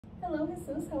Hello,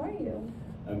 Jesus. How are you?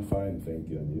 I'm fine, thank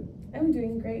you. And you? I'm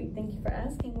doing great. Thank you for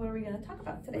asking. What are we going to talk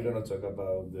about today? We're going to talk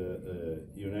about the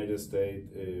United States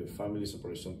family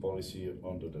separation policy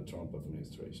under the Trump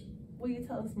administration. Will you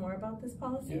tell us more about this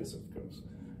policy? Yes, of course.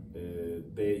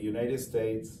 The United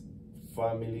States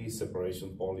family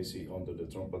separation policy under the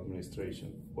Trump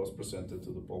administration was presented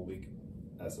to the public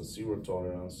as a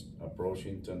zero-tolerance approach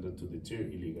intended to deter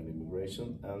illegal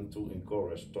immigration and to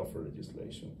encourage tougher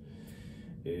legislation.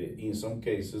 In some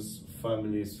cases,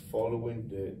 families following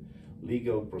the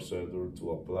legal procedure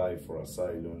to apply for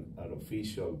asylum at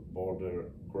official border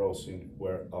crossing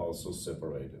were also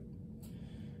separated.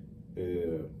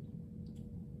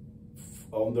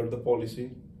 Under the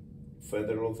policy,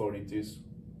 federal authorities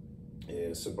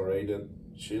separated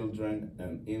children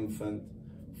and infants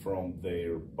from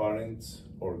their parents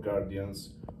or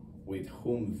guardians with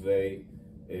whom they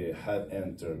had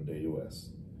entered the U.S.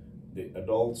 The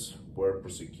adults were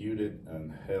prosecuted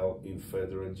and held in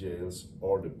federal jails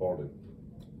or deported,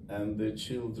 and the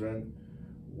children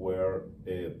were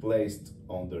placed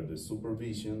under the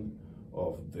supervision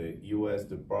of the U.S.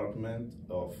 Department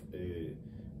of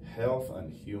Health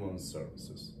and Human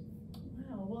Services.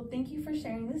 Wow, well, thank you for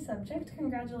sharing this subject.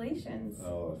 Congratulations.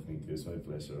 Oh, thank you. It's my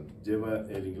pleasure. Lleva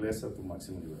el inglés a tu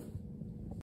máximo nivel.